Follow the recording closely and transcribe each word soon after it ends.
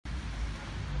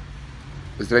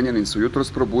Zrenjanin su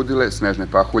jutros probudile snežne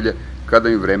pahulje kada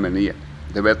im vreme nije.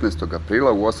 19.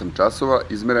 aprila u 8 časova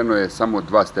izmereno je samo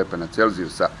 2 stepena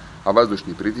Celzijusa, a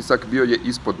vazdušni pritisak bio je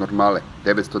ispod normale,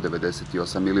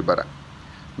 998 milibara.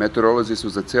 Meteorolozi su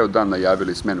za ceo dan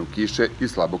najavili smenu kiše i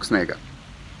slabog snega.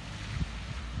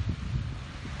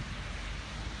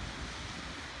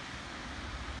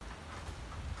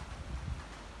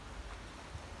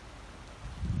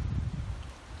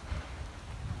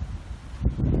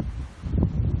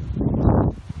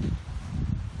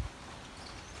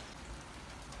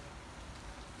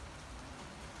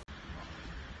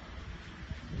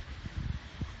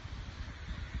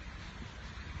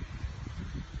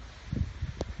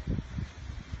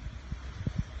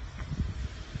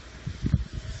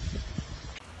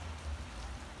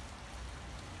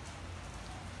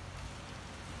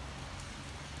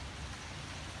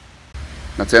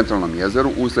 Na centralnom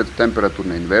jezeru, usled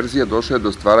temperaturne inverzije, došlo je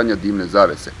do stvaranja dimne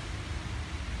zavese.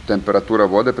 Temperatura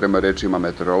vode, prema rečima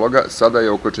meteorologa, sada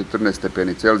je oko 14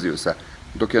 stepeni Celzijusa,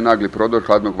 dok je nagli prodor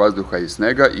hladnog vazduha i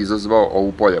snega izazvao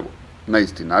ovu pojavu. Na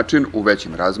isti način, u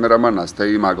većim razmerama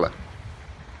nastaje i magla.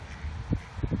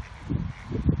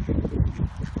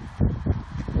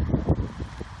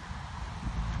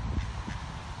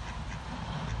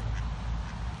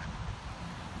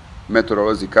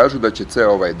 Meteorolozi kažu da će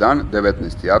ceo ovaj dan,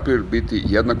 19. april, biti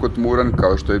jednako tmuran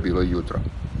kao što je bilo i jutro.